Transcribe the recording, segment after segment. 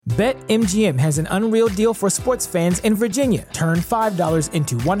BetMGM has an unreal deal for sports fans in Virginia. Turn $5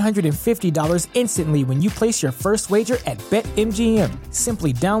 into $150 instantly when you place your first wager at BetMGM.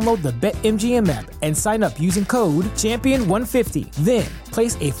 Simply download the BetMGM app and sign up using code Champion150. Then,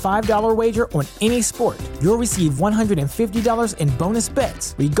 place a $5 wager on any sport. You'll receive $150 in bonus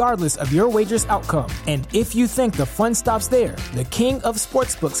bets, regardless of your wager's outcome. And if you think the fun stops there, the King of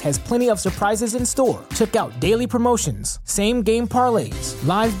Sportsbooks has plenty of surprises in store. Check out daily promotions, same-game parlays,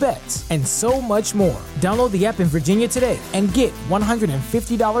 live bets, and so much more. Download the app in Virginia today and get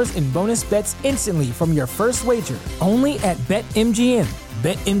 $150 in bonus bets instantly from your first wager. Only at BetMGM.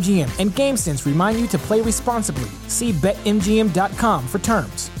 BetMGM and GameSense remind you to play responsibly. See BetMGM.com for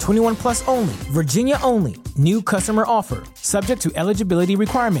terms. 21 plus only. Virginia only. New customer offer. Subject to eligibility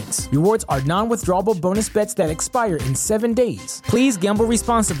requirements. Rewards are non-withdrawable bonus bets that expire in 7 days. Please gamble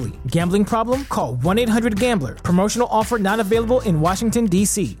responsibly. Gambling problem? Call 1-800-GAMBLER. Promotional offer not available in Washington,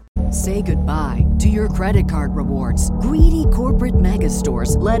 D.C. Say goodbye to your credit card rewards. Greedy corporate mega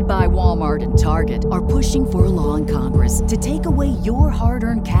stores, led by Walmart and Target, are pushing for a law in Congress to take away your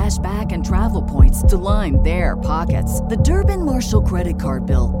hard-earned cash back and travel points to line their pockets. The Durbin-Marshall credit card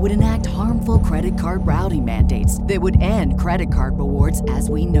bill would enact harmful credit card routing mandates that would end credit card rewards as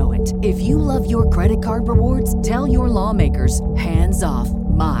we know it. If you love your credit card rewards, tell your lawmakers, hands off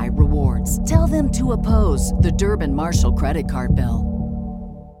my rewards. Tell them to oppose the Durbin-Marshall credit card bill.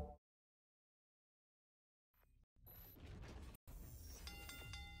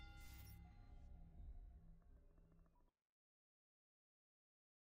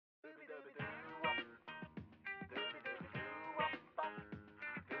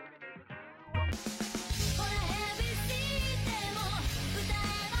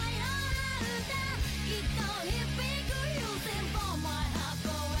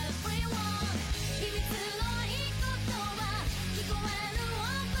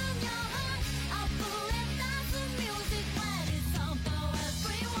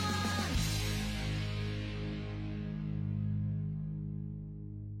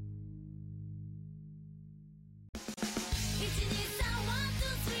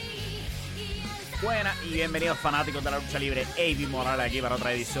 Buenas y bienvenidos fanáticos de la lucha libre. Avi Morales aquí para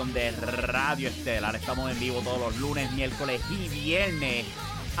otra edición de Radio Estelar. Estamos en vivo todos los lunes, miércoles y viernes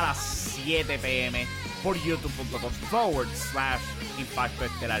a las 7 p.m. por youtube.com/Impacto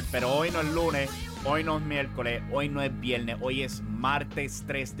Estelar. Pero hoy no es lunes, hoy no es miércoles, hoy no es viernes, hoy es martes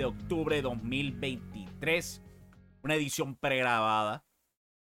 3 de octubre de 2023. Una edición pregrabada.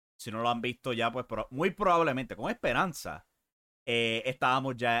 Si no lo han visto ya, pues muy probablemente, con esperanza,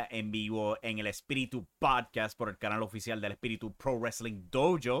 estábamos ya en vivo en el Espíritu Podcast por el canal oficial del Espíritu Pro Wrestling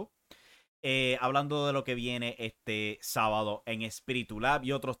Dojo, hablando de lo que viene este sábado en Espíritu Lab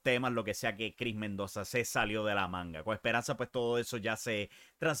y otros temas, lo que sea que Chris Mendoza se salió de la manga. Con esperanza, pues todo eso ya se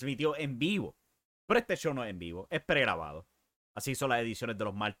transmitió en vivo, pero este show no es en vivo, es pregrabado. Así son las ediciones de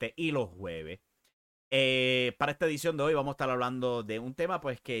los martes y los jueves. Para esta edición de hoy vamos a estar hablando de un tema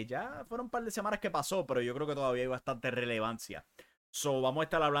pues que ya fueron un par de semanas que pasó, pero yo creo que todavía hay bastante relevancia. Vamos a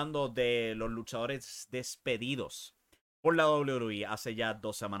estar hablando de los luchadores despedidos por la WWE hace ya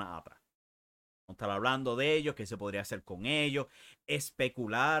 2 semanas atrás. Vamos a estar hablando de ellos, qué se podría hacer con ellos,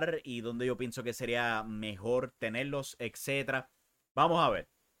 especular y dónde yo pienso que sería mejor tenerlos, etc. Vamos a ver.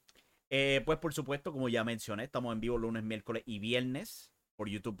 Pues por supuesto, como ya mencioné, estamos en vivo lunes, miércoles y viernes por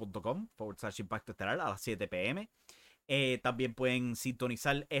youtube.com/Impacto Estelar a las 7 p.m. También pueden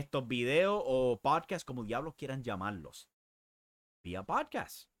sintonizar estos videos o podcasts, como diablos quieran llamarlos, vía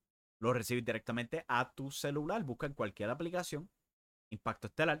podcast. Los recibes directamente a tu celular. Busca en cualquier aplicación Impacto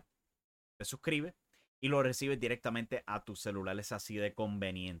Estelar, te suscribes y lo recibes directamente a tu celular. Es así de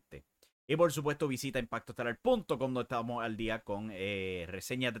conveniente. Y por supuesto visita impactoestelar.com, donde estamos al día con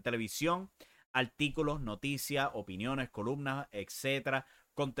reseñas de televisión, artículos, noticias, opiniones, columnas, etcétera.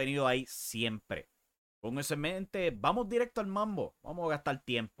 Contenido ahí siempre. Con eso en mente, vamos directo al mambo. Vamos a gastar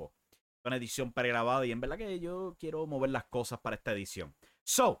tiempo. Una edición pregrabada y en verdad que yo quiero mover las cosas para esta edición.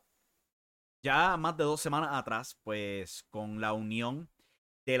 Ya más de 2 semanas atrás, pues con la unión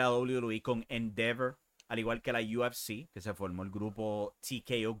de la WWE con Endeavor, al igual que la UFC, que se formó el grupo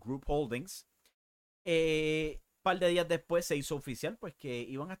TKO Group Holdings, par de días después se hizo oficial pues que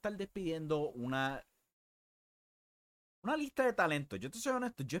iban a estar despidiendo una lista de talentos. Yo te soy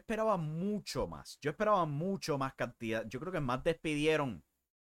honesto, yo esperaba mucho más. Yo esperaba mucho más cantidad. Yo creo que más despidieron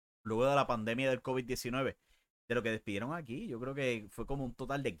luego de la pandemia del COVID-19 de lo que despidieron aquí. Yo creo que fue como un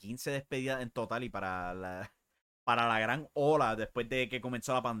total de 15 despedidas en total, y para la gran ola después de que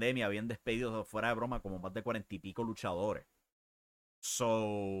comenzó la pandemia habían despedido, fuera de broma, como más de 40 y pico luchadores.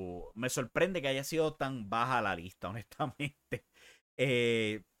 Me sorprende que haya sido tan baja la lista, honestamente.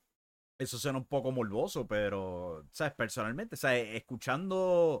 Eso suena un poco morboso, pero, ¿sabes? Personalmente, ¿sabes?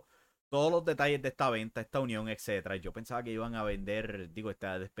 Escuchando todos los detalles de esta venta, esta unión, etcétera, yo pensaba que iban a vender, digo,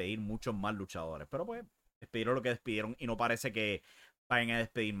 a despedir muchos más luchadores. Pero pues, despidieron lo que despidieron y no parece que vayan a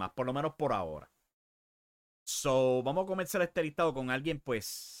despedir más, por lo menos por ahora. So, vamos a comenzar este listado con alguien,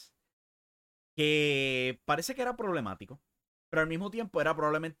 pues, que parece que era problemático, pero al mismo tiempo era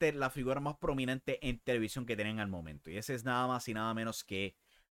probablemente la figura más prominente en televisión que tienen al momento. Y ese es nada más y nada menos que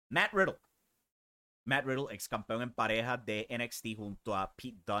Matt Riddle. Matt Riddle, ex campeón en parejas de NXT junto a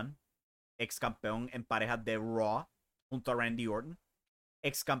Pete Dunne, ex campeón en parejas de Raw junto a Randy Orton,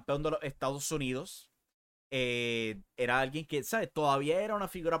 ex campeón de los Estados Unidos. Era alguien que, ¿sabes? Todavía era una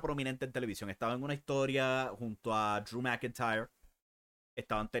figura prominente en televisión. Estaba en una historia junto a Drew McIntyre.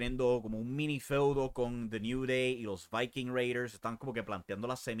 Estaban teniendo como un mini feudo con The New Day y los Viking Raiders. Estaban como que planteando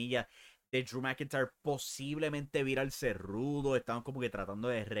la semilla de Drew McIntyre posiblemente virarse rudo. Estaban como que tratando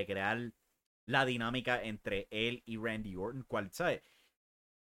de recrear la dinámica entre él y Randy Orton. ¿Cuál, sabes?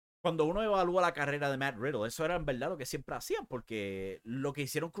 Cuando uno evalúa la carrera de Matt Riddle, eso era en verdad lo que siempre hacían, porque lo que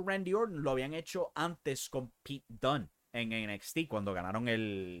hicieron con Randy Orton lo habían hecho antes con Pete Dunne en NXT, cuando ganaron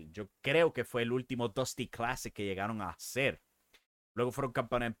yo creo que fue el último Dusty Classic que llegaron a hacer. Luego fueron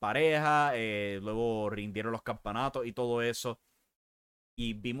campeones en pareja, luego rindieron los campeonatos y todo eso.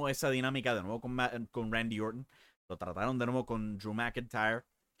 Y vimos esa dinámica de nuevo con Randy Orton. Lo trataron de nuevo con Drew McIntyre.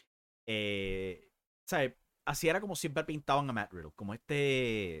 ¿Sabes? Así era como siempre pintaban a Matt Riddle, como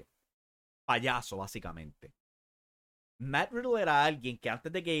este payaso, básicamente. Matt Riddle era alguien que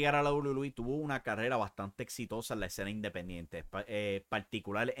antes de que llegara a la WWE tuvo una carrera bastante exitosa en la escena independiente,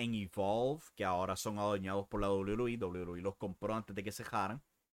 particular en Evolve, que ahora son adueñados por la WWE. WWE los compró antes de que se dejaran.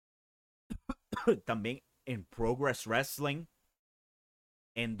 También en Progress Wrestling,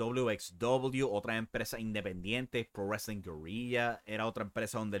 en WXW, otra empresa independiente, Pro Wrestling Guerrilla, era otra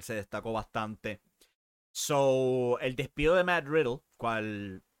empresa donde él se destacó bastante. So, el despido de Matt Riddle,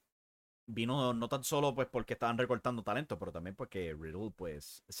 cual vino no tan solo pues porque estaban recortando talento, pero también porque Riddle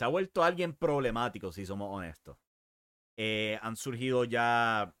pues se ha vuelto alguien problemático, si somos honestos. Han surgido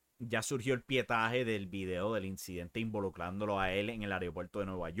ya surgió el pietaje del video del incidente involucrándolo a él en el aeropuerto de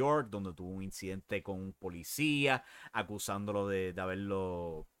Nueva York, donde tuvo un incidente con un policía, acusándolo de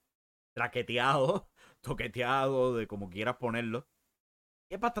haberlo traqueteado, toqueteado, de como quieras ponerlo.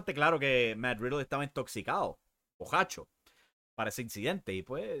 Y es bastante claro que Matt Riddle estaba intoxicado, bojacho, para ese incidente. Y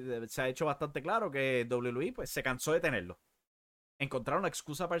pues se ha hecho bastante claro que WWE pues, se cansó de tenerlo. Encontraron la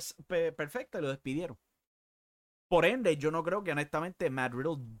excusa perfecta y lo despidieron. Por ende, yo no creo que honestamente Matt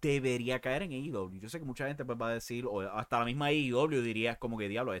Riddle debería caer en AEW. Yo sé que mucha gente pues, va a decir, o hasta la misma AEW diría como que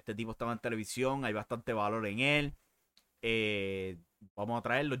diablo, este tipo estaba en televisión, hay bastante valor en él. Vamos a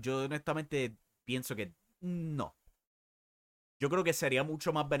traerlo. Yo honestamente pienso que no. Yo creo que sería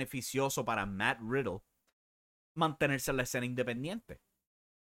mucho más beneficioso para Matt Riddle mantenerse en la escena independiente.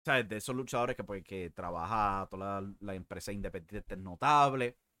 ¿Sabes? De esos luchadores que trabaja toda la empresa independiente es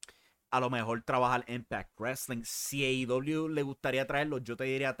notable. A lo mejor trabajar en Impact Wrestling. Si a AEW le gustaría traerlo, yo te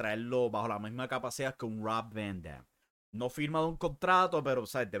diría traerlo bajo la misma capacidad que un Rob Van Dam. No firmado un contrato, pero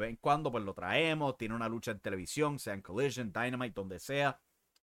 ¿sabes? De vez en cuando pues lo traemos. Tiene una lucha en televisión, sea en Collision, Dynamite, donde sea.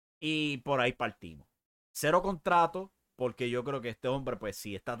 Y por ahí partimos. Cero contrato, porque yo creo que este hombre, pues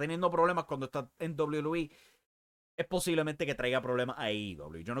si está teniendo problemas cuando está en WWE, es posiblemente que traiga problemas a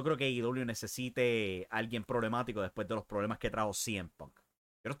AEW. Yo no creo que AEW necesite a alguien problemático después de los problemas que trajo CM Punk.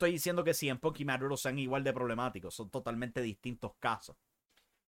 Yo no estoy diciendo que CM Punk y Matt Riddle sean igual de problemáticos, son totalmente distintos casos.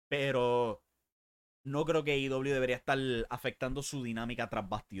 Pero no creo que AEW debería estar afectando su dinámica tras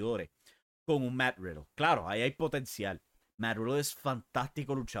bastidores con un Matt Riddle. Claro, ahí hay potencial. Matt Riddle es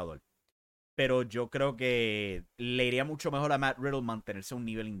fantástico luchador. Pero yo creo que le iría mucho mejor a Matt Riddle mantenerse a un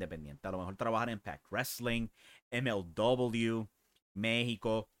nivel independiente. A lo mejor trabajar en Impact Wrestling, MLW,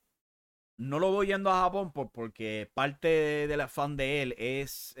 México. No lo voy yendo a Japón porque parte del afán de él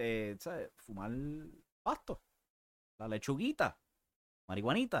es ¿sabes? Fumar pasto, la lechuguita,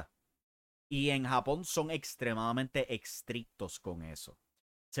 marihuanita. Y en Japón son extremadamente estrictos con eso.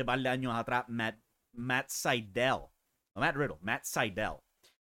 Hace par de años atrás, Matt Sydal, no Matt Riddle, Matt Sydal,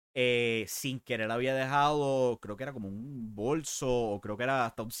 sin querer había dejado, creo que era como un bolso, o creo que era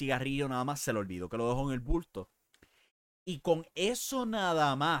hasta un cigarrillo nada más, se le olvidó que lo dejó en el bulto. Y con eso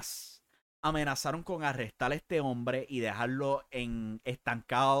nada más, amenazaron con arrestar a este hombre y dejarlo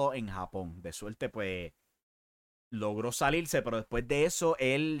estancado en Japón. De suerte, pues, logró salirse, pero después de eso,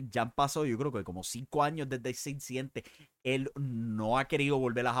 él ya han pasado, yo creo que como 5 años desde ese incidente, él no ha querido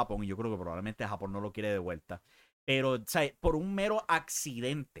volver a Japón, y yo creo que probablemente Japón no lo quiere de vuelta. Pero, ¿sabes? Por un mero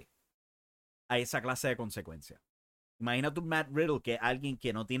accidente a esa clase de consecuencias. Imagínate un Matt Riddle, que es alguien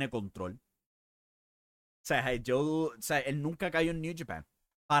que no tiene control. O sea, él nunca cayó en New Japan.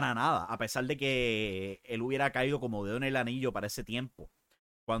 Para nada. A pesar de que él hubiera caído como dedo en el anillo para ese tiempo.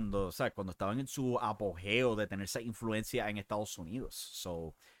 Cuando, o sea, cuando estaban en su apogeo de tener esa influencia en Estados Unidos.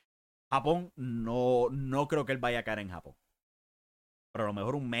 So, Japón, no creo que él vaya a caer en Japón. Pero a lo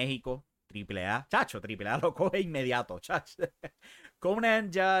mejor un México, Triple A. Chacho, Triple A lo coge inmediato, chacho.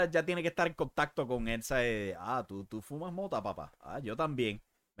 Conan ya tiene que estar en contacto con él. ¿Sabe? Tú fumas mota, papá. Yo también.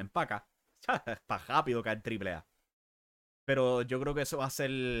 Ven para acá. Para rápido caer Triple A. Pero yo creo que eso va a ser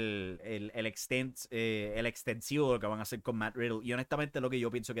el extensivo de lo que van a hacer con Matt Riddle. Y honestamente es lo que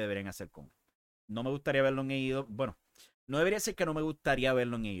yo pienso que deberían hacer con él. No me gustaría verlo en AEW. Bueno, no debería ser que no me gustaría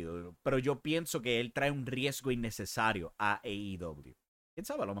verlo en AEW. Pero yo pienso que él trae un riesgo innecesario a AEW. Quién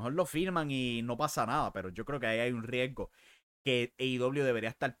sabe, a lo mejor lo firman y no pasa nada. Pero yo creo que ahí hay un riesgo que AEW debería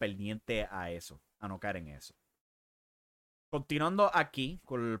estar pendiente a eso. A no caer en eso. Continuando aquí,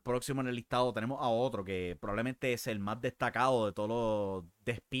 con el próximo en el listado, tenemos a otro que probablemente es el más destacado de todos los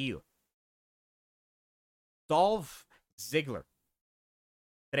despidos. Dolph Ziggler.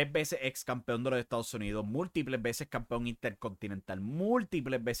 3 veces ex campeón de los Estados Unidos, múltiples veces campeón intercontinental,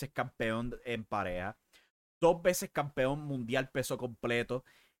 múltiples veces campeón en pareja, 2 veces campeón mundial peso completo,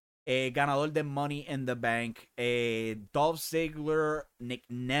 ganador de Money in the Bank. Dolph Ziggler, Nick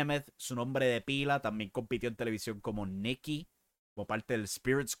Nemeth, su nombre de pila, también compitió en televisión como Nicky, como parte del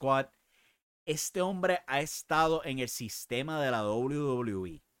Spirit Squad. Este hombre ha estado en el sistema de la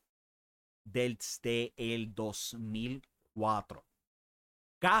WWE desde el 2004.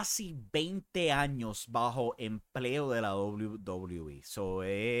 Casi 20 años bajo empleo de la WWE. So,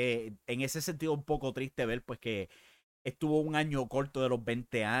 en ese sentido, un poco triste ver pues que estuvo un año corto de los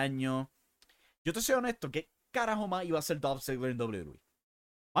 20 años. Yo te soy honesto, ¿qué carajo más iba a ser Dolph Ziggler en WWE?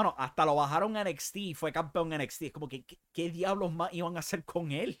 Bueno, hasta lo bajaron a NXT y fue campeón en NXT. Es como que, ¿qué diablos más iban a hacer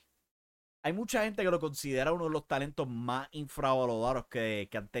con él? Hay mucha gente que lo considera uno de los talentos más infravalorados que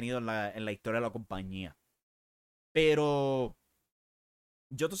han tenido en la historia de la compañía. Pero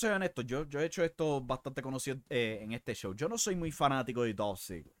yo te soy honesto, yo he hecho esto bastante conocido en este show. Yo no soy muy fanático de Dolph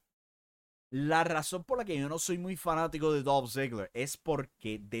Ziggler. La razón por la que yo no soy muy fanático de Dolph Ziggler es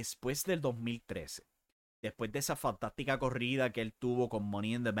porque después del 2013, después de esa fantástica corrida que él tuvo con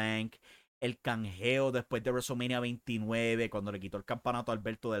Money in the Bank, el canjeo después de WrestleMania 29, cuando le quitó el campeonato a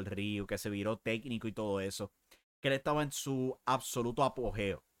Alberto del Río, que se viró técnico y todo eso, que él estaba en su absoluto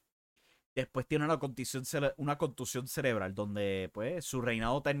apogeo. Después tiene una contusión cerebral donde pues su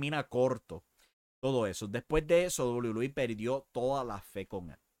reinado termina corto. Todo eso. Después de eso, WWE perdió toda la fe con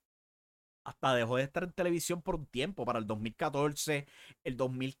él. Hasta dejó de estar en televisión por un tiempo, para el 2014, el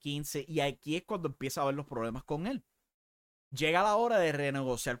 2015, y aquí es cuando empieza a ver los problemas con él. Llega la hora de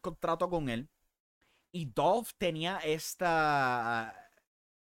renegociar el contrato con él, y Dolph tenía esta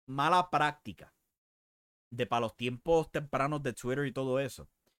mala práctica de para los tiempos tempranos de Twitter y todo eso,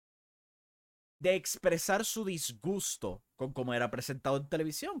 de expresar su disgusto con cómo era presentado en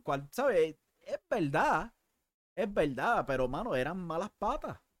televisión, cual, ¿sabes? Es verdad, pero mano, eran malas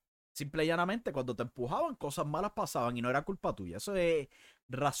patas. Simple y llanamente, cuando te empujaban, cosas malas pasaban y no era culpa tuya. Eso es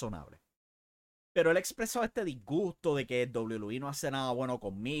razonable. Pero él expresó este disgusto de que WWE no hace nada bueno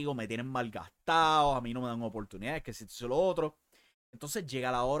conmigo, me tienen malgastado, a mí no me dan oportunidades, que si eso lo otro. Entonces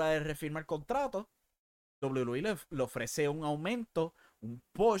llega la hora de refirmar el contrato. WWE le ofrece un aumento, un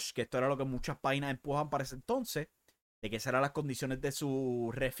push, que esto era lo que muchas páginas empujan para ese entonces, de que esas eran las condiciones de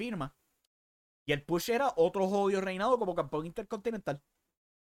su refirma. Y el push era otro jodido reinado como campeón intercontinental.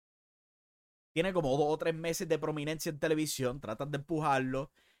 Tiene como 2 o 3 meses de prominencia en televisión, tratan de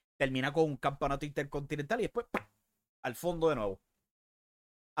empujarlo, termina con un campeonato intercontinental y después ¡pam!, al fondo de nuevo,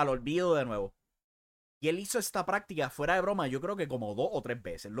 al olvido de nuevo. Y él hizo esta práctica, fuera de broma, yo creo que como 2 o 3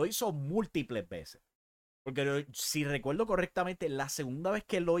 veces. Lo hizo múltiples veces. Porque si recuerdo correctamente, la segunda vez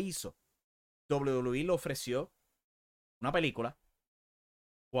que lo hizo, WWE le ofreció una película,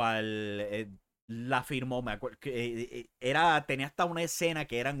 cual la firmó, me acuerdo, que tenía hasta una escena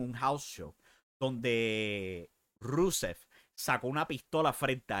que era en un house show, donde Rusev sacó una pistola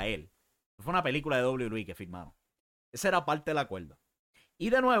frente a él. Fue una película de WWE que firmaron. Esa era parte del acuerdo. Y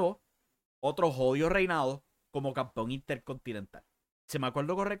de nuevo, otro jodido reinado como campeón intercontinental. Si me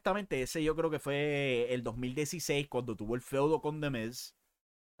acuerdo correctamente, ese yo creo que fue el 2016 cuando tuvo el feudo con The Miz.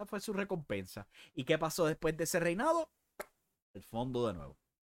 Esa fue su recompensa. ¿Y qué pasó después de ese reinado? El fondo de nuevo.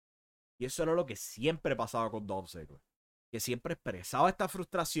 Y eso era lo que siempre pasaba con Dolph Ziggler. Que siempre expresaba esta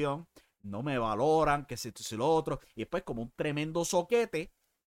frustración. No me valoran, que esto y lo otro. Y después, como un tremendo soquete,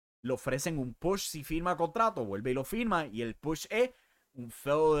 le ofrecen un push si firma contrato. Vuelve y lo firma. Y el push es un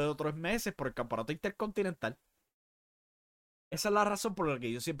feudo de otros meses por el campeonato intercontinental. Esa es la razón por la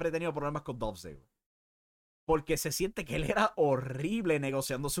que yo siempre he tenido problemas con Dolph Ziggler. Porque se siente que él era horrible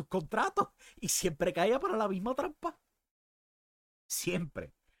negociando sus contratos y siempre caía para la misma trampa.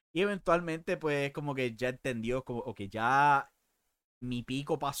 Siempre. Y eventualmente, pues, como que ya entendió, como, ok, ya mi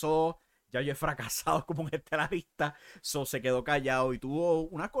pico pasó, ya yo he fracasado como un estelarista, so se quedó callado y tuvo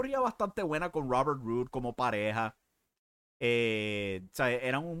una corrida bastante buena con Robert Roode como pareja. O sea,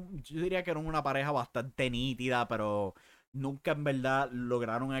 yo diría que eran una pareja bastante nítida, pero nunca en verdad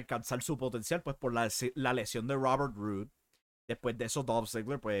lograron alcanzar su potencial, pues por la lesión de Robert Roode. Después de eso, Dolph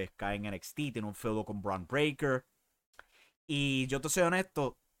Ziggler pues cae en NXT, tiene un feudo con Braun Breaker. Y yo te soy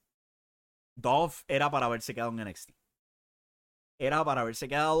honesto, Dolph era para haberse quedado en NXT. Era para haberse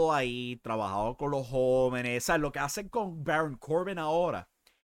quedado ahí, trabajado con los jóvenes. O sea, lo que hacen con Baron Corbin ahora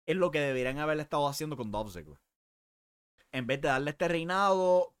es lo que deberían haber estado haciendo con Dolph Ziggler. En vez de darle este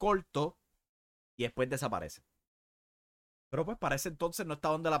reinado corto y después desaparece. Pero pues para ese entonces no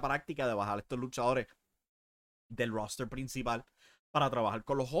estaban de la práctica de bajar estos luchadores del roster principal para trabajar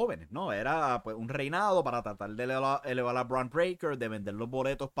con los jóvenes, ¿no? Era pues un reinado para tratar de elevar a Braun Breaker, de vender los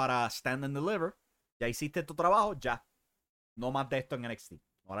boletos para Stand and Deliver. Ya hiciste tu trabajo, ya. No más de esto en NXT. No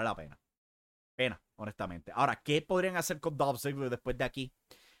vale la pena. Pena, honestamente. Ahora, ¿qué podrían hacer con Dolph Ziggler después de aquí?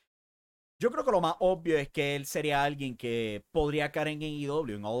 Yo creo que lo más obvio es que él sería alguien que podría caer en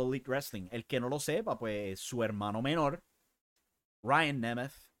AEW, en All Elite Wrestling. El que no lo sepa, pues su hermano menor, Ryan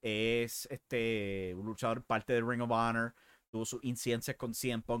Nemeth, es un luchador parte de Ring of Honor. Tuvo sus incidencias con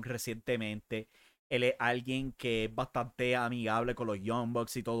CM Punk recientemente. Él es alguien que es bastante amigable con los Young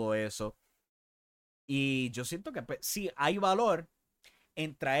Bucks y todo eso. Y yo siento que pues, sí hay valor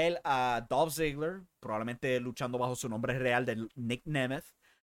en traer a Dolph Ziggler, probablemente luchando bajo su nombre real de Nick Nemeth,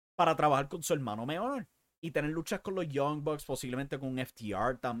 para trabajar con su hermano menor y tener luchas con los Young Bucks, posiblemente con un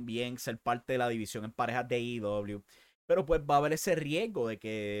FTR también, ser parte de la división en parejas de AEW. Pero pues va a haber ese riesgo de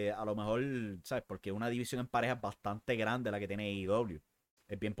que a lo mejor, ¿sabes? Porque una división en parejas bastante grande la que tiene AEW.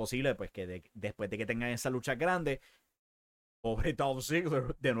 Es bien posible pues que después de que tengan esa lucha grande, pobre Dolph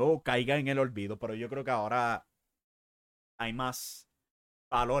Ziggler de nuevo caiga en el olvido. Pero yo creo que ahora hay más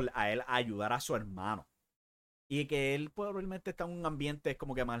valor a él ayudar a su hermano. Y que él probablemente está en un ambiente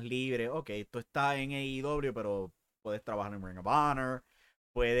como que más libre. Ok, tú estás en AEW, pero puedes trabajar en Ring of Honor.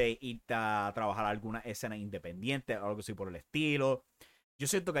 Puedes irte a trabajar alguna escena independiente o algo así por el estilo. Yo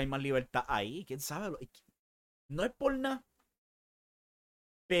siento que hay más libertad ahí. ¿Quién sabe? No es por nada,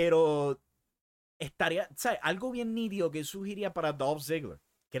 pero estaría, ¿sabes? Algo bien nítido que surgiría para Dolph Ziggler,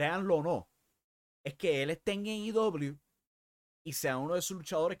 créanlo o no, es que él esté en AEW y sea uno de sus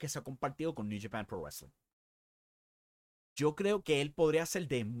luchadores que se ha compartido con New Japan Pro Wrestling. Yo creo que él podría ser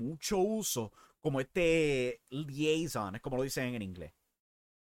de mucho uso como este liaison, es como lo dicen en inglés.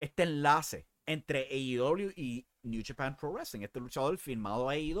 Este enlace entre AEW y New Japan Pro Wrestling. Este luchador firmado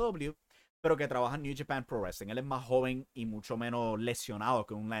a AEW, pero que trabaja en New Japan Pro Wrestling. Él es más joven y mucho menos lesionado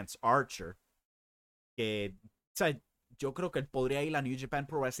que un Lance Archer. Que, o sea, yo creo que él podría ir a New Japan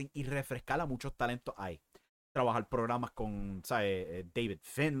Pro Wrestling y refrescar a muchos talentos ahí. Trabajar programas con, ¿sabes? David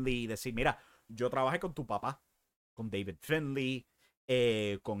Finlay. Decir, mira, yo trabajé con tu papá, con David Finlay,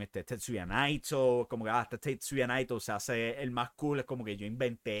 con Tetsuya Naito, como que hasta Tetsuya Naito se hace el más cool, es como que yo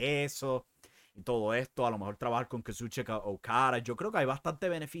inventé eso y todo esto, a lo mejor trabajar con Kazuchika Okada, yo creo que hay bastante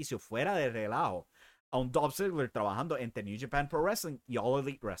beneficio fuera de relajo a un Dolph Ziggler trabajando entre New Japan Pro Wrestling y All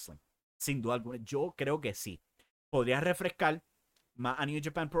Elite Wrestling, sin duda alguna, yo creo que sí, podría refrescar más a New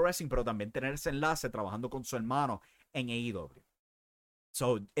Japan Pro Wrestling, pero también tener ese enlace trabajando con su hermano en AEW.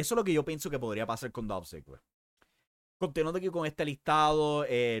 So, eso es lo que yo pienso que podría pasar con Dolph Ziggler. Continuando aquí con este listado,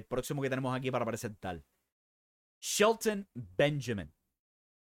 el próximo que tenemos aquí para presentar. Shelton Benjamin.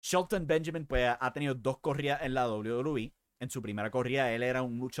 Shelton Benjamin pues, ha tenido 2 corridas en la WWE. En su primera corrida él era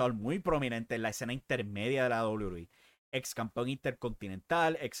un luchador muy prominente en la escena intermedia de la WWE. Ex campeón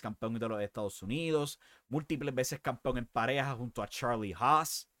intercontinental, ex campeón de los Estados Unidos, múltiples veces campeón en pareja junto a Charlie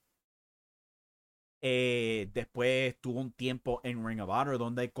Haas. Después tuvo un tiempo en Ring of Honor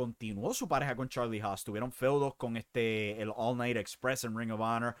donde continuó su pareja con Charlie Haas. Tuvieron feudos con el All Night Express en Ring of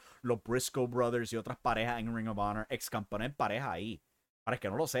Honor, los Briscoe Brothers y otras parejas en Ring of Honor. Ex campeón en pareja ahí. Para el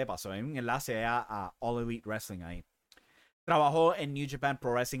que no lo sepa, hay un enlace a All Elite Wrestling ahí. Trabajó en New Japan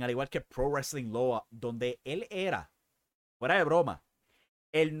Pro Wrestling, al igual que Pro Wrestling Loa, donde él era, fuera de broma,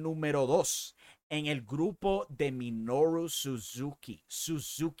 el número 2 en el grupo de Minoru Suzuki,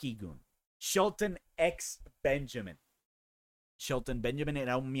 Suzuki-gun. Shelton X Benjamin. Shelton Benjamin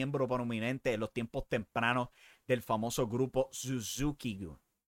era un miembro prominente en los tiempos tempranos del famoso grupo Suzuki-gun.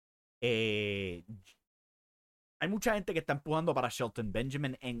 Hay mucha gente que está empujando para Shelton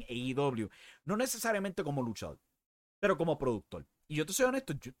Benjamin en AEW. No necesariamente como luchador. pero como productor. Y yo te soy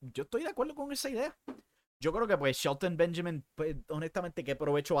honesto, yo estoy de acuerdo con esa idea. Yo creo que pues Shelton Benjamin, pues, honestamente, ¿qué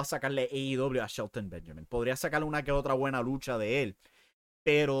provecho va a sacarle AEW a Shelton Benjamin? Podría sacarle una que otra buena lucha de él,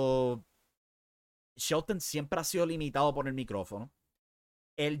 pero Shelton siempre ha sido limitado por el micrófono.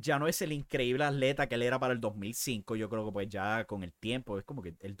 Él ya no es el increíble atleta que él era para el 2005. Yo creo que pues ya con el tiempo, es como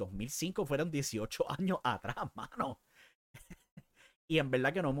que el 2005 fueron 18 años atrás, mano. Y en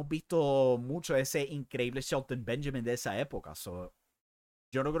verdad que no hemos visto mucho de ese increíble Shelton Benjamin de esa época. So,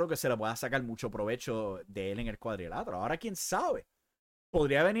 yo no creo que se le pueda sacar mucho provecho de él en el cuadrilátero. Ahora, quién sabe.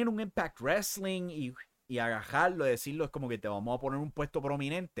 Podría venir un Impact Wrestling y agajarlo, decirlo, es como que te vamos a poner un puesto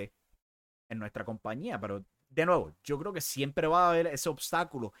prominente en nuestra compañía. Pero, de nuevo, yo creo que siempre va a haber ese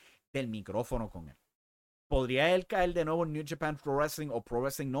obstáculo del micrófono con él. ¿Podría él caer de nuevo en New Japan Pro Wrestling o Pro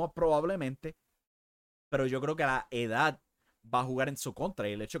Wrestling? No, probablemente. Pero yo creo que la edad va a jugar en su contra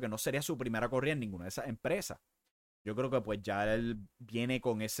y el hecho que no sería su primera corrida en ninguna de esas empresas. Yo creo que pues ya él viene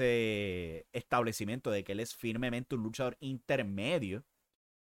con ese establecimiento de que él es firmemente un luchador intermedio.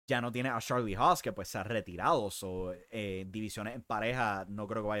 Ya no tiene a Charlie Haas, que pues se ha retirado. So, divisiones en pareja no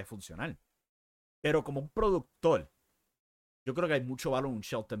creo que vaya a funcionar. Pero como un productor, yo creo que hay mucho valor en un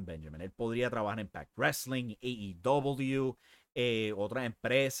Shelton Benjamin. Él podría trabajar en Impact Wrestling, AEW, otras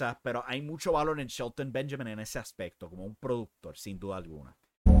empresas, pero hay mucho valor en Shelton Benjamin en ese aspecto, como un productor, sin duda alguna.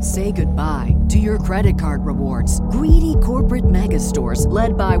 Say goodbye to your credit card rewards. Greedy corporate mega stores,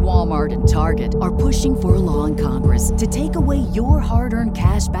 led by Walmart and Target, are pushing for a law in Congress to take away your hard-earned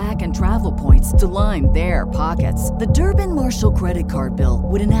cash back and travel points to line their pockets. The Durbin-Marshall credit card bill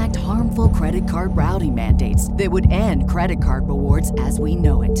would enact harmful credit card routing mandates that would end credit card rewards as we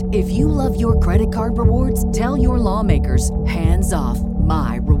know it. If you love your credit card rewards, tell your lawmakers, hands off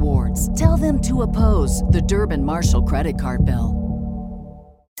my rewards. Tell them to oppose the Durbin-Marshall credit card bill.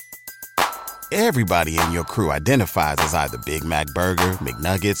 Everybody in your crew identifies as either Big Mac Burger,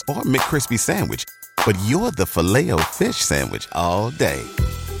 McNuggets, or McCrispy Sandwich. But you're the Filet-O-Fish Sandwich all day.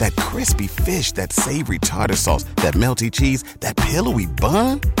 That crispy fish, that savory tartar sauce, that melty cheese, that pillowy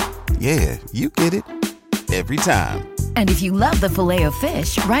bun. Yeah, you get it. Every time. And if you love the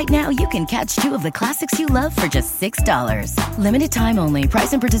Filet-O-Fish, right now you can catch two of the classics you love for just $6. Limited time only.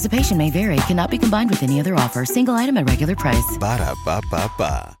 Price and participation may vary. Cannot be combined with any other offer. Single item at regular price.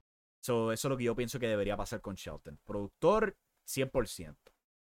 Ba-da-ba-ba-ba. So, eso es lo que yo pienso que debería pasar con Shelton. Productor, 100%.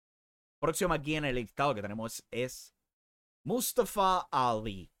 Próximo aquí en el listado que tenemos es Mustafa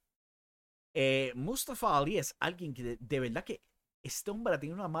Ali. Mustafa Ali es alguien que de verdad que este hombre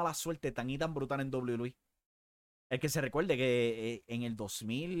tiene una mala suerte tan y tan brutal en WWE. El que se recuerde que en el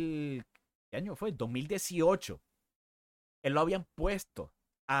 2000... ¿Qué año fue? 2018. Él lo habían puesto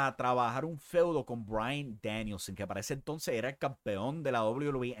a trabajar un feudo con Bryan Danielson, que para ese entonces era el campeón de la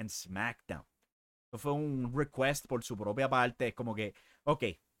WWE en SmackDown. Eso fue un request por su propia parte. Es como que, ok,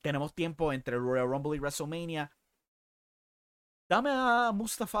 tenemos tiempo entre Royal Rumble y WrestleMania. Dame a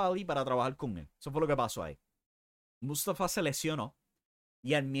Mustafa Ali para trabajar con él. Eso fue lo que pasó ahí. Mustafa se lesionó.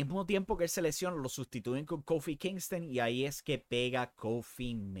 Y al mismo tiempo que él se lesiona, lo sustituyen con Kofi Kingston. Y ahí es que pega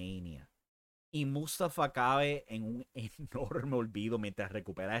Kofi Mania. Y Mustafa cae en un enorme olvido mientras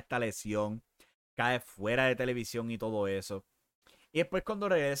recupera esta lesión. Cae fuera de televisión y todo eso. Y después cuando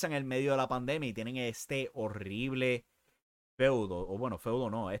regresan en el medio de la pandemia y tienen este horrible feudo. O bueno, feudo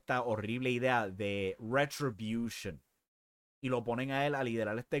no. Esta horrible idea de Retribution. Y lo ponen a él a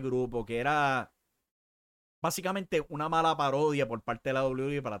liderar este grupo que era básicamente una mala parodia por parte de la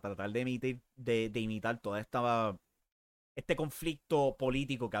WWE para tratar de imitar toda este conflicto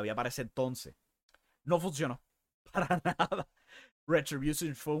político que había para ese entonces. No funcionó para nada.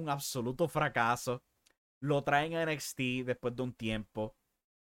 Retribution fue un absoluto fracaso. Lo traen a NXT después de un tiempo.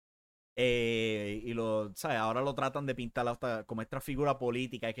 Y ¿sabes? Ahora lo tratan de pintar hasta como esta figura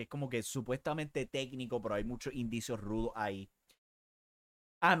política, que es como que supuestamente técnico, pero hay muchos indicios rudos ahí.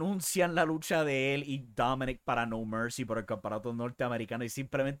 Anuncian la lucha de él y Dominic para No Mercy por el campeonato norteamericano y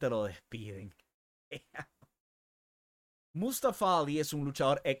simplemente lo despiden. Mustafa Ali es un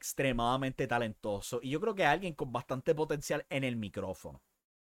luchador extremadamente talentoso y yo creo que es alguien con bastante potencial en el micrófono.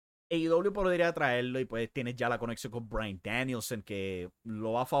 AEW podría traerlo y pues tienes ya la conexión con Bryan Danielson que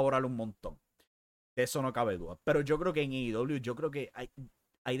lo va a favorar un montón. De eso no cabe duda. Pero yo creo que en AEW yo creo que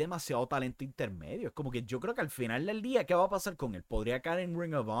hay demasiado talento intermedio. Es como que yo creo que al final del día, ¿qué va a pasar con él? Podría caer en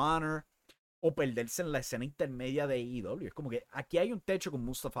Ring of Honor o perderse en la escena intermedia de AEW. Es como que aquí hay un techo con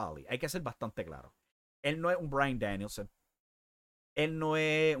Mustafa Ali. Hay que ser bastante claro. Él no es un Bryan Danielson. Él no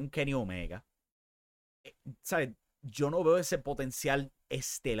es un Kenny Omega. ¿Sabes? Yo no veo ese potencial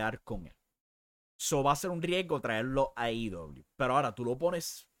estelar con él. So va a ser un riesgo traerlo a AEW. Pero ahora tú lo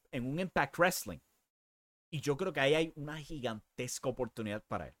pones en un Impact Wrestling. Y yo creo que ahí hay una gigantesca oportunidad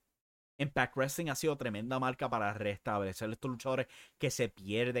para él. Impact Wrestling ha sido tremenda marca para restablecer estos luchadores que se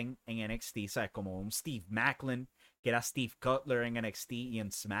pierden en NXT, ¿sabes? Como un Steve Macklin, que era Steve Cutler en NXT y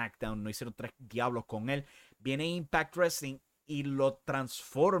en SmackDown, no hicieron 3 diablos con él. Viene Impact Wrestling y lo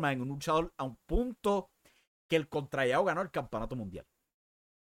transforma en un luchador a un punto que el contrallado ganó el campeonato mundial.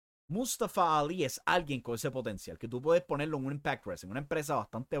 Mustafa Ali es alguien con ese potencial, que tú puedes ponerlo en un Impact Wrestling, una empresa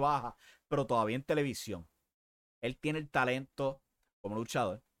bastante baja, pero todavía en televisión. Él tiene el talento como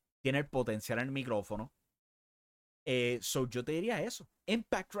luchador, tiene el potencial en el micrófono. Yo te diría eso.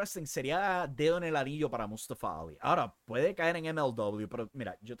 Impact Wrestling sería dedo en el anillo para Mustafa Ali. Ahora, puede caer en MLW, pero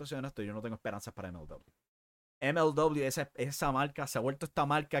mira, yo te soy honesto, yo no tengo esperanzas para MLW. MLW, esa marca, se ha vuelto esta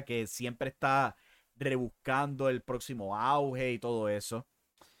marca que siempre está rebuscando el próximo auge y todo eso.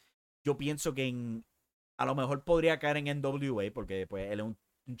 Yo pienso que a lo mejor podría caer en NWA, porque pues él es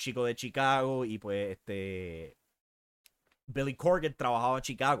un chico de Chicago y pues Billy Corgan trabajaba en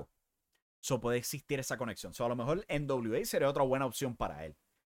Chicago. Puede existir esa conexión. A lo mejor NWA sería otra buena opción para él.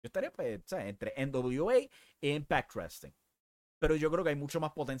 Yo estaría pues, entre NWA e Impact Wrestling. Pero yo creo que hay mucho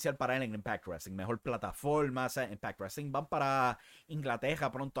más potencial para él en Impact Wrestling. Mejor plataforma. Impact Wrestling van para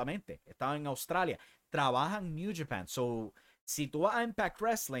Inglaterra prontamente. Estaban en Australia. Trabajan en New Japan. Si tú vas a Impact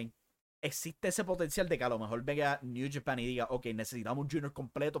Wrestling, existe ese potencial de que a lo mejor venga New Japan y diga, ok, necesitamos juniors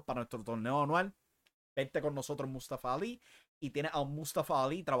completos para nuestro torneo anual. Vente con nosotros Mustafa Ali. Y tiene a Mustafa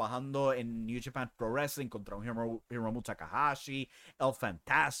Ali trabajando en New Japan Pro Wrestling contra un Hiromu Takahashi, El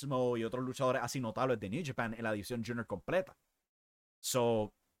Fantasmo y otros luchadores así notables de New Japan en la división junior completa.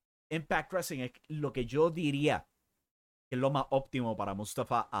 Impact Wrestling es lo que yo diría que es lo más óptimo para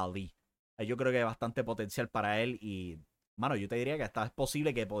Mustafa Ali. Yo creo que hay bastante potencial para él y, mano, yo te diría que hasta es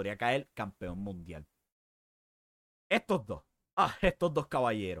posible que podría caer campeón mundial. Estos dos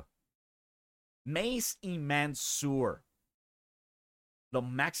caballeros. Mace y Mansoor. Los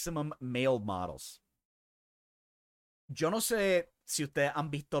Maximum Male Models. Yo no sé si ustedes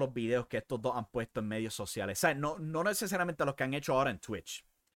han visto los videos que estos dos han puesto en medios sociales. O sea, no necesariamente los que han hecho ahora en Twitch,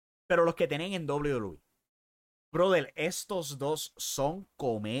 pero los que tienen en WWE. Brother, estos dos son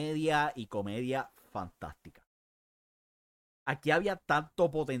comedia y comedia fantástica. Aquí había tanto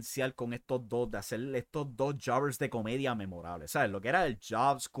potencial con estos dos, de hacer estos dos jobbers de comedia memorables. ¿Sabes? Lo que era el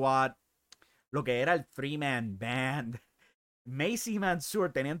Job Squad, lo que era el Three-Man Band. Mace y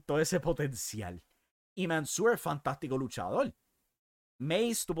Mansoor tenían todo ese potencial. Y Mansoor es fantástico luchador.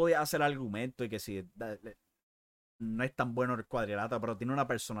 Mace, tú podías hacer argumento y que si no es tan bueno el cuadrilátero, pero tiene una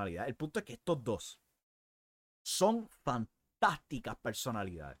personalidad. El punto es que estos dos son fantásticas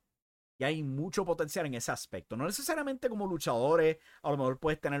personalidades. Y hay mucho potencial en ese aspecto. No necesariamente como luchadores, a lo mejor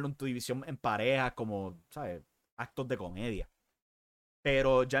puedes tenerlo en tu división en pareja, como, ¿sabes? Actos de comedia.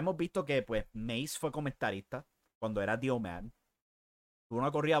 Pero ya hemos visto que, pues, Mace fue comentarista cuando era Dio Man. Tuvo una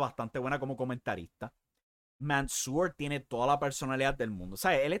corrida bastante buena como comentarista. Mansoor tiene toda la personalidad del mundo.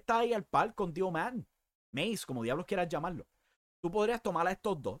 ¿Sabes? Él está ahí al par con Dio Man. Mace, como diablos quieras llamarlo. Tú podrías tomar a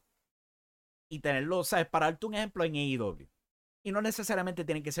estos dos y tenerlos, ¿sabes? Para darte un ejemplo en AEW. Y no necesariamente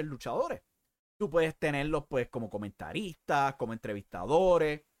tienen que ser luchadores. Tú puedes tenerlos, pues, como comentaristas, como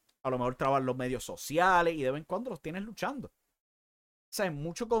entrevistadores. A lo mejor trabajar los medios sociales y de vez en cuando los tienes luchando. O sea,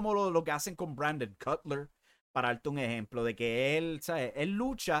 mucho como lo que hacen con Brandon Cutler, para darte un ejemplo de que él, ¿sabes? Él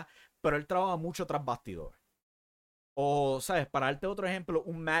lucha, pero él trabaja mucho tras bastidores. O, ¿sabes? Para darte otro ejemplo,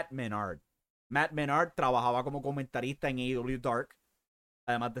 un Matt Menard. Matt Menard trabajaba como comentarista en AEW Dark,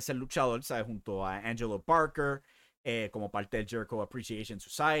 además de ser luchador, ¿sabes? Junto a Angelo Parker, como parte del Jericho Appreciation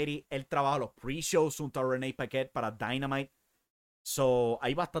Society. Él trabaja los pre-shows junto a Renee Paquette para Dynamite.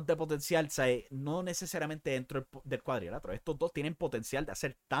 Hay bastante potencial, ¿sabes? No necesariamente dentro del cuadrilátero. Estos dos tienen potencial de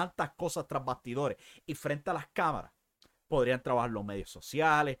hacer tantas cosas tras bastidores y frente a las cámaras. Podrían trabajar los medios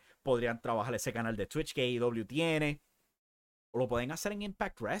sociales, podrían trabajar ese canal de Twitch que AEW tiene, o lo pueden hacer en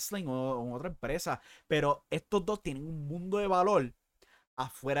Impact Wrestling o en otra empresa. Pero estos dos tienen un mundo de valor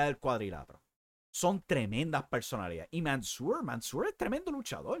afuera del cuadrilátero. Son tremendas personalidades. Y Mansoor es tremendo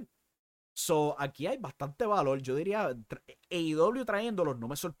luchador. Aquí hay bastante valor. Yo diría, AEW trayéndolos no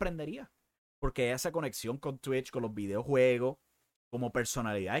me sorprendería. Porque hay esa conexión con Twitch, con los videojuegos, como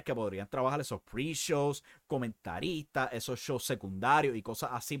personalidades que podrían trabajar esos pre-shows, comentaristas, esos shows secundarios y cosas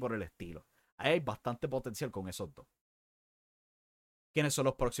así por el estilo. Ahí hay bastante potencial con esos dos. ¿Quiénes son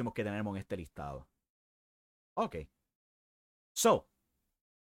los próximos que tenemos en este listado? Ok.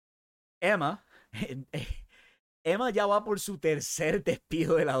 Emma ya va por su tercer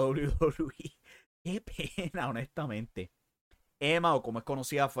despido de la WWE. Qué pena, honestamente. Emma, o como es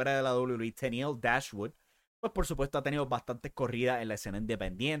conocida fuera de la WWE, Tenille Dashwood, Pues por supuesto ha tenido bastantes corridas en la escena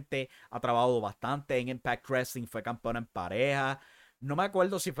independiente, ha trabajado bastante en Impact Wrestling, fue campeona en pareja. No me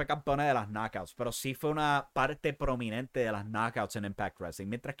acuerdo si fue campeona de las Knockouts, pero sí fue una parte prominente de las Knockouts en Impact Wrestling.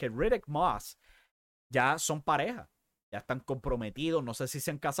 Mientras que Riddick Moss ya son pareja, ya están comprometidos, no sé si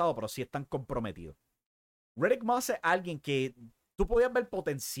se han casado, pero sí están comprometidos. Riddick Moss es alguien que tú podías ver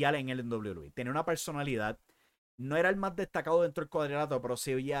potencial en él en WWE, tenía una personalidad. No era el más destacado dentro del cuadrilátero, pero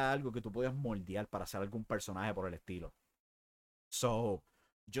sí había algo que tú podías moldear para hacer algún personaje por el estilo. So,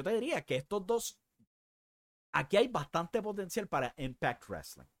 yo te diría que estos dos, aquí hay bastante potencial para Impact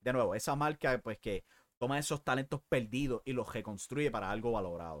Wrestling. De nuevo, esa marca pues que toma esos talentos perdidos y los reconstruye para algo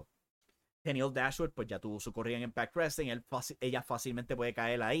valorado. Daniel Dashwood pues ya tuvo su corrida en Impact Wrestling, ella fácilmente puede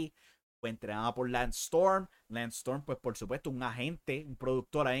caer ahí. Fue entrenada por Lance Storm. Lance Storm pues por supuesto un agente, un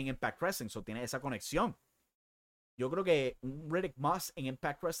productor ahí en Impact Wrestling, so tiene esa conexión. Yo creo que un Riddick Moss en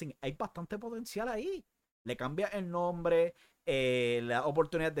Impact Wrestling hay bastante potencial ahí. Le cambia el nombre, la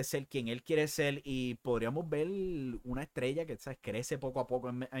oportunidad de ser quien él quiere ser y podríamos ver una estrella que, ¿sabes?, crece poco a poco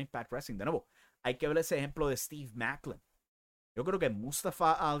en Impact Wrestling. De nuevo, hay que ver ese ejemplo de Steve Macklin. Yo creo que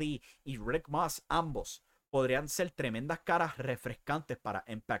Mustafa Ali y Riddick Moss, ambos, podrían ser tremendas caras refrescantes para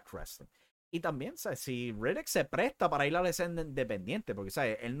Impact Wrestling. Y también, ¿sabes?, si Riddick se presta para ir a la escena independiente, porque,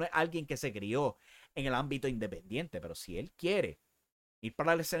 ¿sabes?, él no es alguien que se crió en el ámbito independiente, pero si él quiere ir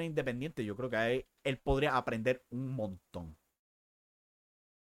para la escena independiente, yo creo que él podría aprender un montón.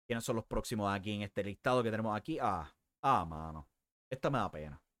 ¿Quiénes son los próximos aquí en este listado que tenemos aquí? Mano. Esto me da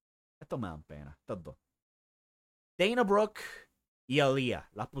pena. Estos me dan pena. Estos dos. Dana Brooke y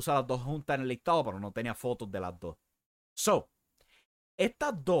Aaliyah. Las puse a las dos juntas en el listado, pero no tenía fotos de las dos. So,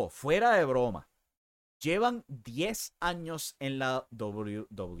 estas dos, fuera de broma, llevan 10 años en la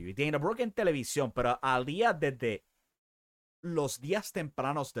WWE. Dana Brooke en televisión, pero Aaliyah desde los días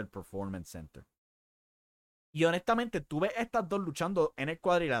tempranos del Performance Center. Y honestamente, tú ves estas dos luchando en el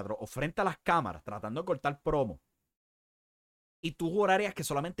cuadrilátero o frente a las cámaras, tratando de cortar promo. Y tú jurarías que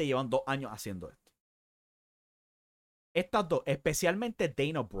solamente llevan 2 años haciendo esto. Estas dos, especialmente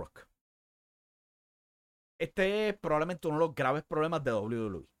Dana Brooke. Este es probablemente uno de los graves problemas de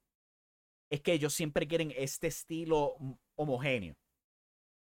WWE. Es que ellos siempre quieren este estilo homogéneo.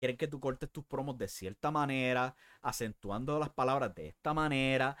 Quieren que tú cortes tus promos de cierta manera, acentuando las palabras de esta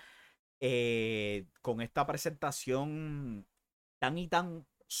manera, con esta presentación tan y tan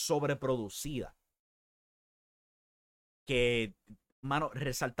sobreproducida que, mano,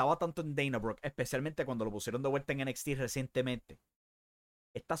 resaltaba tanto en Dana Brooke, especialmente cuando lo pusieron de vuelta en NXT recientemente.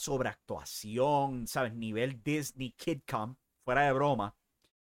 Esta sobreactuación, ¿sabes? Nivel Disney Kidcom, fuera de broma.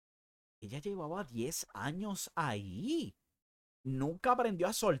 Ella llevaba 10 años ahí. Nunca aprendió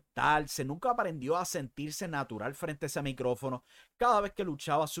a soltarse, nunca aprendió a sentirse natural frente a ese micrófono. Cada vez que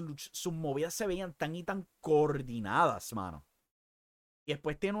luchaba, sus movidas se veían tan y tan coordinadas, mano. Y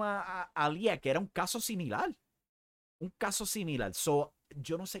después tiene a Alia, que era un caso similar. Un caso similar. So,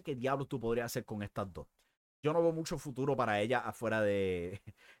 yo no sé qué diablos tú podrías hacer con estas dos. Yo no veo mucho futuro para ella afuera de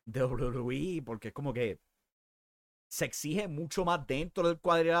WWE, porque es como que se exige mucho más dentro del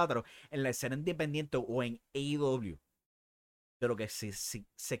cuadrilátero, en la escena independiente o en AEW, de lo que se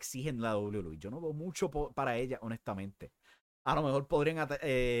exige en la WWE. Yo no veo mucho para ella, honestamente. A lo mejor podrían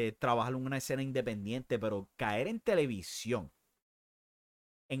trabajar en una escena independiente, pero caer en televisión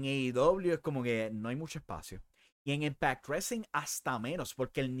en AEW es como que no hay mucho espacio. Y en Impact Wrestling hasta menos,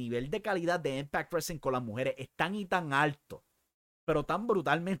 porque el nivel de calidad de Impact Wrestling con las mujeres es tan y tan alto, pero tan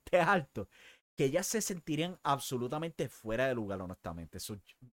brutalmente alto, que ellas se sentirían absolutamente fuera de lugar, honestamente. Eso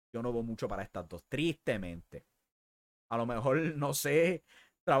yo no veo mucho para estas dos, tristemente. A lo mejor, no sé,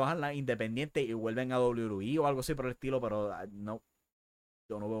 trabajan las independientes y vuelven a WWE o algo así por el estilo, pero no,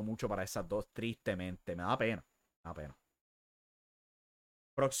 yo no veo mucho para esas dos, tristemente. Me da pena, me da pena.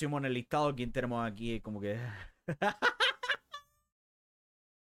 Próximo en el listado, ¿quién tenemos aquí? Como que...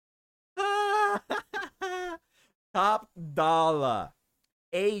 Top Dollar.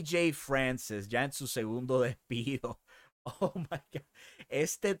 AJ Francis, ya en su segundo despido. Oh my God.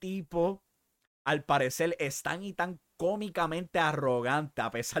 Este tipo, al parecer, es tan y tan cómicamente arrogante,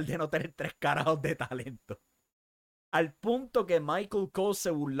 a pesar de no tener 3 carajos de talento. Al punto que Michael Cole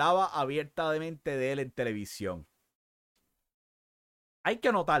se burlaba abiertamente de él en televisión. Hay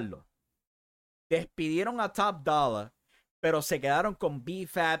que notarlo. Despidieron a Top Dollar, pero se quedaron con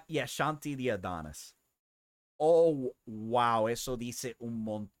B-Fab y Ashanti the Adonis. Oh, wow, eso dice un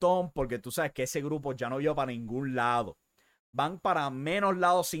montón, porque tú sabes que ese grupo ya no vio para ningún lado. Van para menos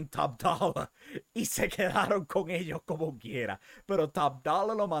lados sin Top Dollar y se quedaron con ellos como quiera. Pero Top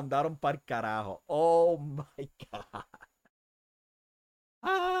Dollar lo mandaron para el carajo. Oh my God.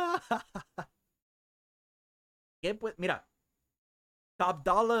 Mira, Top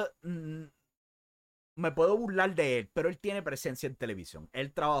Dollar, me puedo burlar de él, pero él tiene presencia en televisión.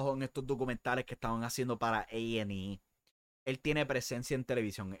 Él trabajó en estos documentales que estaban haciendo para A&E. Él tiene presencia en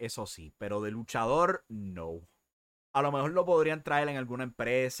televisión, eso sí, pero de luchador, no. A lo mejor lo podrían traer en alguna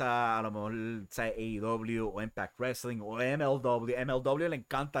empresa, a lo mejor, sea, AEW o Impact Wrestling o MLW. MLW le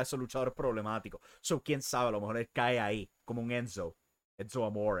encanta a esos luchadores problemáticos. So, quién sabe, a lo mejor él cae ahí, como un Enzo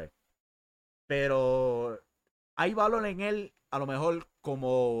Amore. Pero hay valor en él, a lo mejor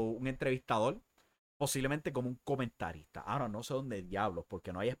como un entrevistador, posiblemente como un comentarista. Ahora no sé dónde diablos,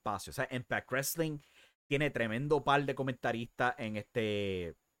 porque no hay espacio. O sea, Impact Wrestling tiene tremendo par de comentaristas en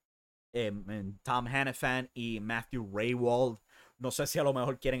Tom Hannafan y Matthew Raywald. No sé si a lo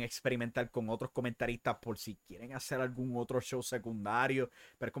mejor quieren experimentar con otros comentaristas por si quieren hacer algún otro show secundario.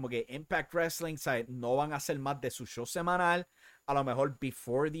 Pero es como que Impact Wrestling, ¿sabes? No van a hacer más de su show semanal. A lo mejor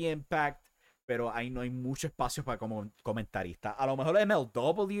Before the Impact. Pero ahí no hay mucho espacio para como comentarista. A lo mejor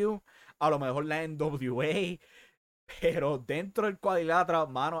MLW. A lo mejor la NWA. Pero dentro del cuadrilátero,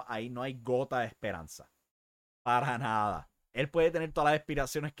 mano, ahí no hay gota de esperanza. Para nada. Él puede tener todas las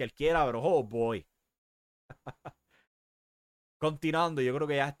aspiraciones que él quiera, pero oh boy. Continuando, yo creo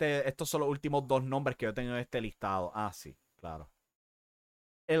que ya estos son los últimos dos nombres que yo tengo en este listado. Ah, sí, claro.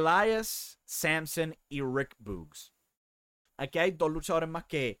 Elias Samson y Rick Boogs. Aquí hay dos luchadores más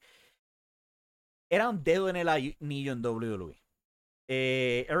que eran dedo en el anillo en WWE.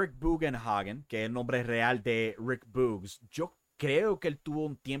 Eric Bugenhagen, que es el nombre real de Rick Boogs, yo creo que él tuvo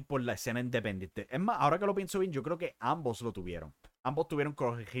un tiempo en la escena independiente. Es más, ahora que lo pienso bien, yo creo que ambos lo tuvieron. Ambos tuvieron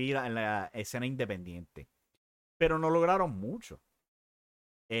corregida en la escena independiente. Pero no lograron mucho.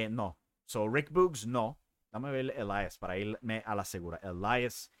 No. So, Rick Boogs, no. Dame ver Elias para irme a la segura.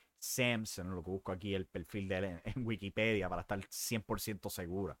 Elias Samson, lo que busco aquí, el perfil de él en Wikipedia para estar 100%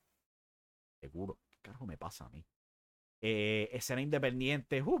 segura. Seguro. ¿Qué carajo me pasa a mí? Escena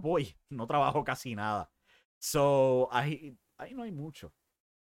independiente. Boy, no trabajo casi nada. So, ahí no hay mucho.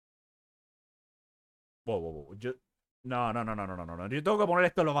 Yo, no. Yo tengo que poner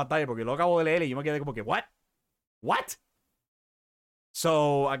esto en los batallas porque lo acabo de leer y yo me quedé como que, ¿what? ¿What?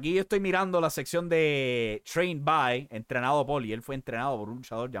 So, aquí estoy mirando la sección de Trained by, entrenado por, y él fue entrenado por un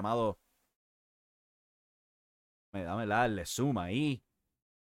luchador llamado. Dame darle suma ahí.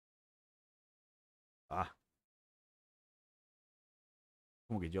 Ah,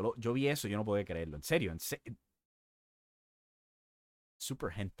 como que yo vi eso y yo no podía creerlo. En serio,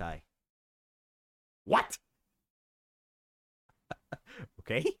 Super Hentai. ¿What?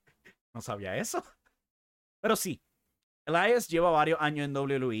 Ok, no sabía eso. Pero sí, Elias lleva varios años en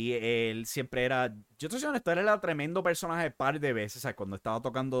WWE. Él siempre era. Yo estoy siendo honesto, él era tremendo personaje par de veces. O sea, cuando estaba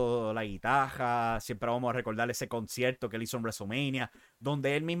tocando la guitarra, siempre vamos a recordar ese concierto que él hizo en WrestleMania,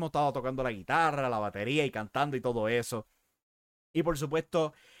 donde él mismo estaba tocando la guitarra, la batería y cantando y todo eso. Y por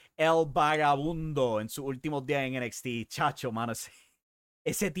supuesto, el vagabundo en sus últimos días en NXT. Chacho, mano,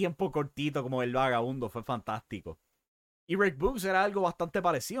 ese tiempo cortito como el vagabundo fue fantástico. Y Rick Boogs era algo bastante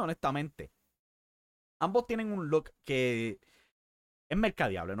parecido, honestamente. Ambos tienen un look que es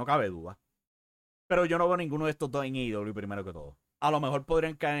mercadeable, no cabe duda. Pero yo no veo ninguno de estos dos en AEW primero que todo. A lo mejor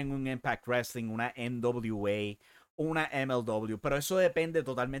podrían caer en un Impact Wrestling, una NWA, una MLW, pero eso depende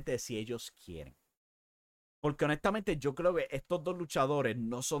totalmente de si ellos quieren. Porque honestamente yo creo que estos dos luchadores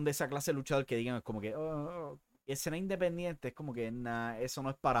no son de esa clase de luchador que digan como que escena independiente, es como que nah, eso no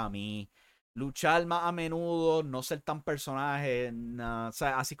es para mí. Luchar más a menudo, no ser tan personaje, nah, o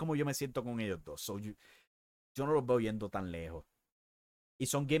sea, así como yo me siento con ellos dos. So, yo no los veo yendo tan lejos. Y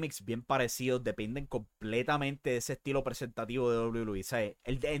son gimmicks bien parecidos, dependen completamente de ese estilo presentativo de WWE, ¿sabes?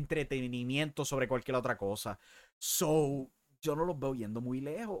 El de entretenimiento sobre cualquier otra cosa. So, yo no los veo yendo muy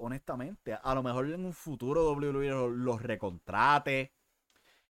lejos, honestamente. A lo mejor en un futuro WWE los recontrate,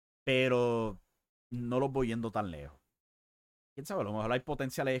 pero no los voy yendo tan lejos. Quién sabe, a lo mejor hay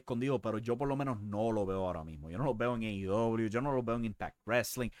potenciales escondidos, pero yo por lo menos no lo veo ahora mismo. Yo no los veo en AEW, yo no los veo en Impact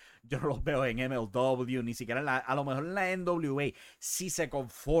Wrestling, yo no los veo en MLW, ni siquiera a lo mejor en la NWA. Si se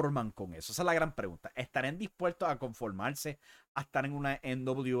conforman con eso, esa es la gran pregunta. ¿Estarán dispuestos a conformarse a estar en una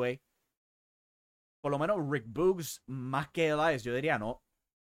NWA? Por lo menos Rick Boogs, más que Elias, yo diría no,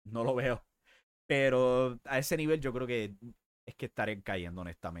 no lo veo. Pero a ese nivel yo creo que es que estarían cayendo,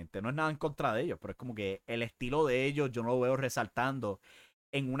 honestamente. No es nada en contra de ellos, pero es como que el estilo de ellos yo no lo veo resaltando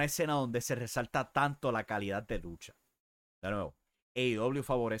en una escena donde se resalta tanto la calidad de lucha. De nuevo, AEW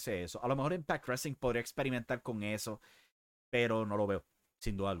favorece eso. A lo mejor Impact Wrestling podría experimentar con eso, pero no lo veo,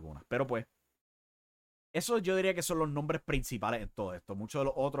 sin duda alguna. Pero pues, eso yo diría que son los nombres principales en todo esto. Muchos de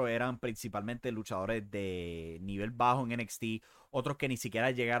los otros eran principalmente luchadores de nivel bajo en NXT, otros que ni siquiera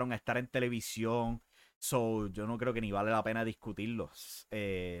llegaron a estar en televisión. So, yo no creo que ni vale la pena discutirlos.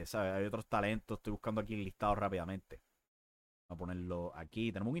 ¿Sabes? Hay otros talentos. Estoy buscando aquí el listado rápidamente. Vamos a ponerlo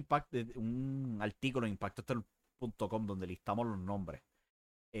aquí. Tenemos un artículo en impactoster.com donde listamos los nombres.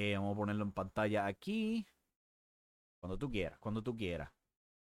 Vamos a ponerlo en pantalla aquí. Cuando tú quieras.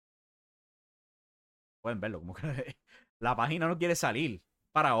 Pueden verlo. Como que la página no quiere salir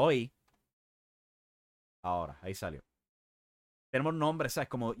para hoy. Ahora, ahí salió. Tenemos nombres, ¿sabes?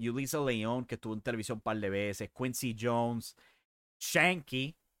 Como Ulisa León, que estuvo en televisión un par de veces. Quincy Jones.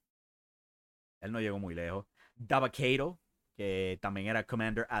 Shanky. Él no llegó muy lejos. Dabakato, que también era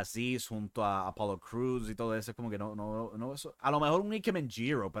Commander Aziz junto a Apollo Crews y todo eso. Es como que no eso. A lo mejor un Ike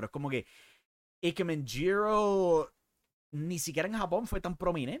Manjiro, pero es como que Ike Manjiro ni siquiera en Japón fue tan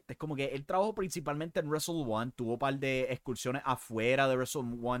prominente. Es como que él trabajó principalmente en Wrestle One. Tuvo un par de excursiones afuera de Wrestle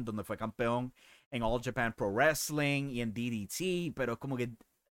One, donde fue campeón en All Japan Pro Wrestling y en DDT, pero es como que,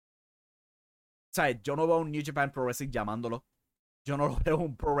 ¿sabes? Yo no veo un New Japan Pro Wrestling llamándolo. Yo no lo veo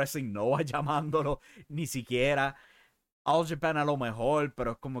un Pro Wrestling Noah llamándolo, ni siquiera. All Japan a lo mejor,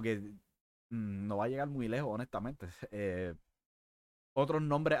 pero es como que no va a llegar muy lejos, honestamente. Otros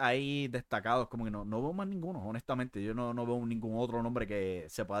nombres ahí destacados, como que no veo más ninguno, honestamente. Yo no veo ningún otro nombre que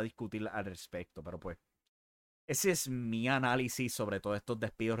se pueda discutir al respecto, pero pues ese es mi análisis sobre todos estos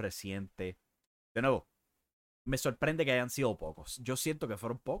despidos recientes. De nuevo, me sorprende que hayan sido pocos. Yo siento que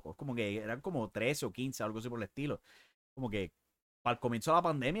fueron pocos, como que eran como 13 o 15, algo así por el estilo. Como que al comienzo de la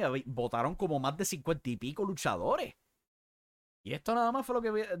pandemia votaron como más de 50 y pico luchadores. Y esto nada más fue lo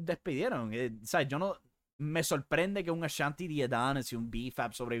que despidieron. ¿Sabes? Yo no... Me sorprende que un Ashanti Diedanes y un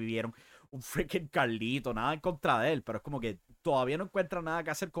B-Fab sobrevivieron. Un freaking Carlito, nada en contra de él. Pero es como que todavía no encuentran nada que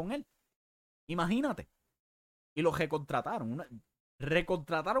hacer con él. Imagínate. Y lo recontrataron.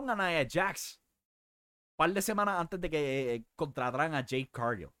 Recontrataron a Nia Jax un par de semanas antes de que contrataran a Jade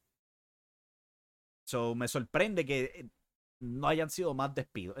Cargill. So, me sorprende que no hayan sido más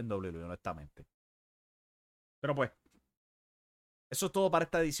despidos en WWE, honestamente. Pero pues, eso es todo para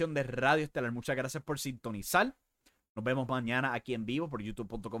esta edición de Radio Estelar. Muchas gracias por sintonizar. Nos vemos mañana aquí en vivo por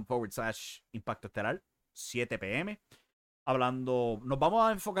youtube.com/Impacto Estelar, 7 p.m. Nos vamos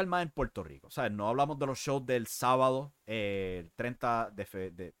a enfocar más en Puerto Rico. ¿Sabes? No hablamos de los shows del sábado, el 30 de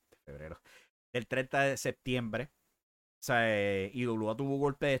febrero. El 30 de septiembre. O sea, IWA tuvo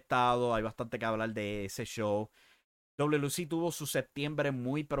golpe de estado. Hay bastante que hablar de ese show. WLC tuvo su septiembre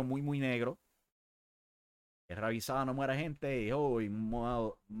muy, pero muy, muy negro. Revisada, no muera gente. Y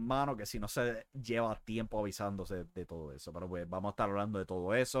mano, que si no se lleva tiempo avisándose de todo eso. Pero pues vamos a estar hablando de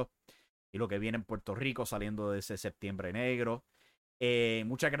todo eso. Y lo que viene en Puerto Rico saliendo de ese septiembre negro.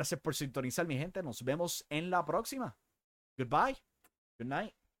 Muchas gracias por sintonizar, mi gente. Nos vemos en la próxima. Goodbye. Good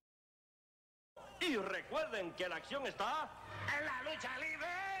night. Y recuerden que la acción está en la lucha libre.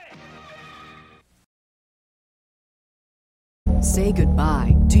 Say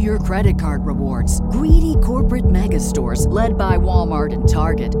goodbye to your credit card rewards. Greedy corporate mega stores, led by Walmart and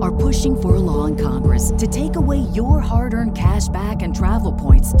Target, are pushing for a law in Congress to take away your hard-earned cash back and travel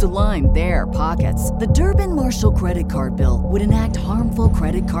points to line their pockets. The Durbin-Marshall credit card bill would enact harmful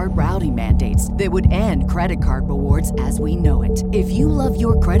credit card routing mandates that would end credit card rewards as we know it. If you love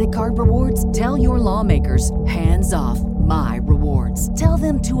your credit card rewards, tell your lawmakers, hands off my rewards. Tell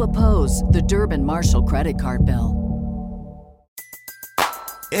them to oppose the Durbin-Marshall credit card bill.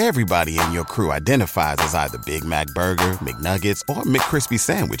 Everybody in your crew identifies as either Big Mac Burger, McNuggets, or McCrispy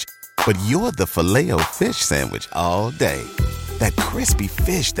Sandwich. But you're the Filet-O-Fish Sandwich all day. That crispy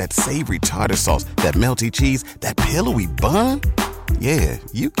fish, that savory tartar sauce, that melty cheese, that pillowy bun. Yeah,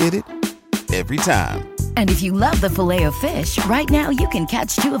 you get it. Every time. And if you love the Filet-O-Fish, right now you can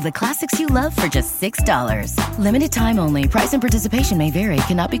catch two of the classics you love for just $6. Limited time only. Price and participation may vary.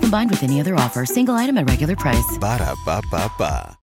 Cannot be combined with any other offer. Single item at regular price. Ba-da-ba-ba-ba.